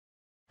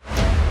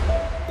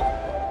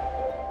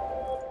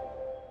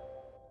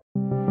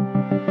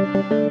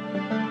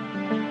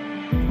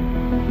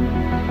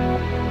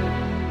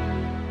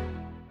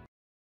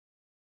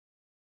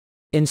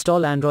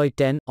Install Android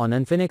 10 on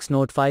Infinix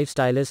Note 5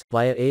 Stylus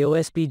via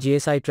AOSP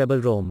GSI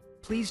Treble ROM.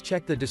 Please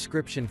check the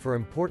description for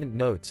important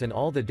notes and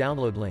all the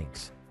download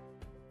links.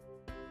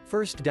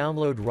 First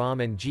download ROM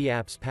and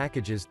GApps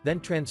packages, then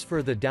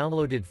transfer the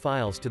downloaded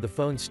files to the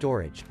phone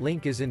storage,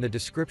 link is in the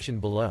description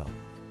below.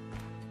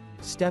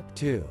 Step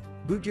 2.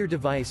 Boot your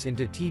device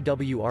into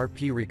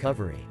TWRP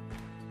recovery.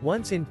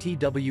 Once in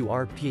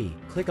TWRP,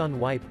 click on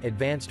Wipe,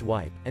 Advanced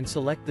Wipe, and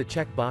select the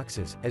check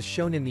boxes, as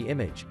shown in the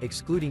image,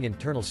 excluding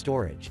internal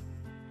storage.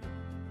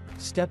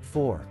 Step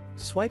 4.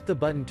 Swipe the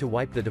button to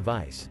wipe the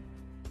device.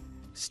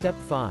 Step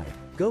 5.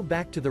 Go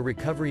back to the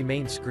recovery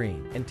main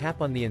screen, and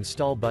tap on the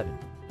Install button.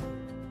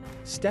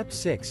 Step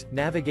 6.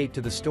 Navigate to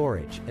the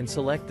storage, and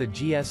select the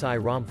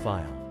GSI ROM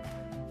file.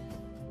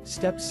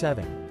 Step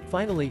 7.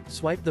 Finally,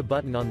 swipe the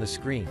button on the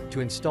screen,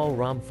 to install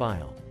ROM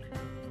file.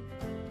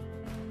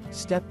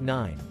 Step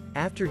 9.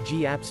 After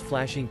GApps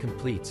flashing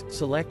completes,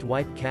 select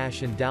Wipe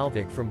Cache and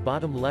dalvik from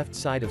bottom left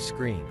side of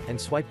screen, and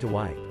swipe to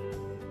wipe.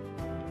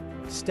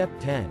 Step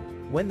 10.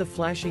 When the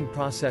flashing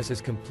process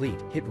is complete,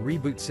 hit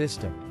Reboot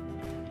System.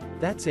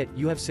 That's it,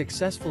 you have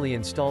successfully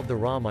installed the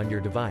ROM on your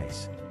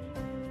device.